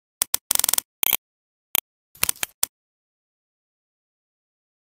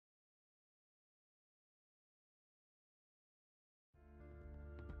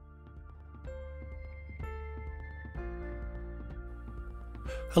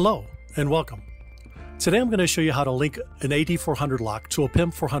Hello and welcome. Today I'm going to show you how to link an AD400 lock to a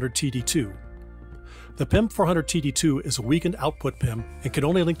PIM-400-TD2. The PIM-400-TD2 is a weakened output PIM and can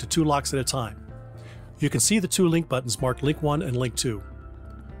only link to 2 locks at a time. You can see the 2 link buttons marked Link 1 and Link 2.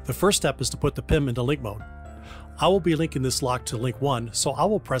 The first step is to put the PIM into link mode. I will be linking this lock to Link 1, so I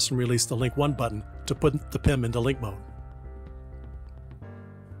will press and release the Link 1 button to put the PIM into link mode.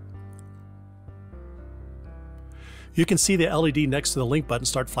 You can see the LED next to the link button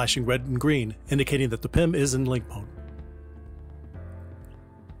start flashing red and green, indicating that the PIM is in link mode.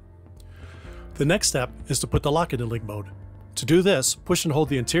 The next step is to put the lock into link mode. To do this, push and hold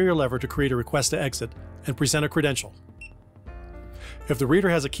the interior lever to create a request to exit and present a credential. If the reader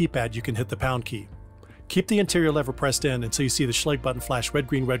has a keypad, you can hit the pound key. Keep the interior lever pressed in until you see the Schlage button flash red,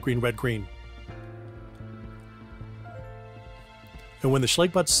 green, red, green, red, green. And when the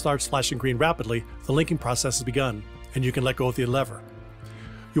Schlage button starts flashing green rapidly, the linking process has begun, and you can let go of the lever.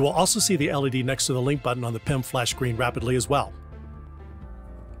 You will also see the LED next to the link button on the PIM flash green rapidly as well.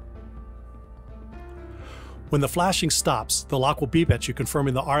 When the flashing stops, the lock will beep at you,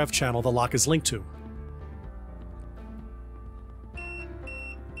 confirming the RF channel the lock is linked to.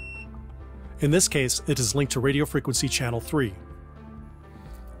 In this case, it is linked to radio frequency channel 3.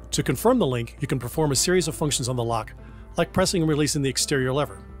 To confirm the link, you can perform a series of functions on the lock, like pressing and releasing the exterior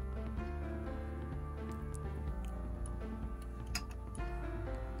lever.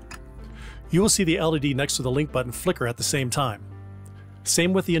 You will see the LED next to the link button flicker at the same time.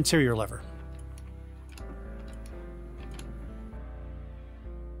 Same with the interior lever.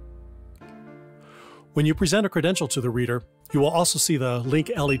 When you present a credential to the reader, you will also see the link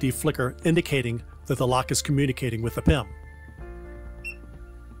LED flicker, indicating that the lock is communicating with the PIM.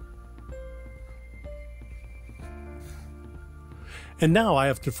 And now I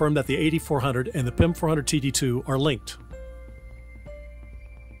have confirmed that the AD400 and the PIM-400-TD2 are linked.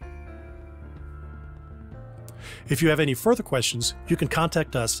 If you have any further questions, you can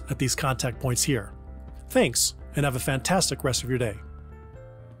contact us at these contact points here. Thanks, and have a fantastic rest of your day.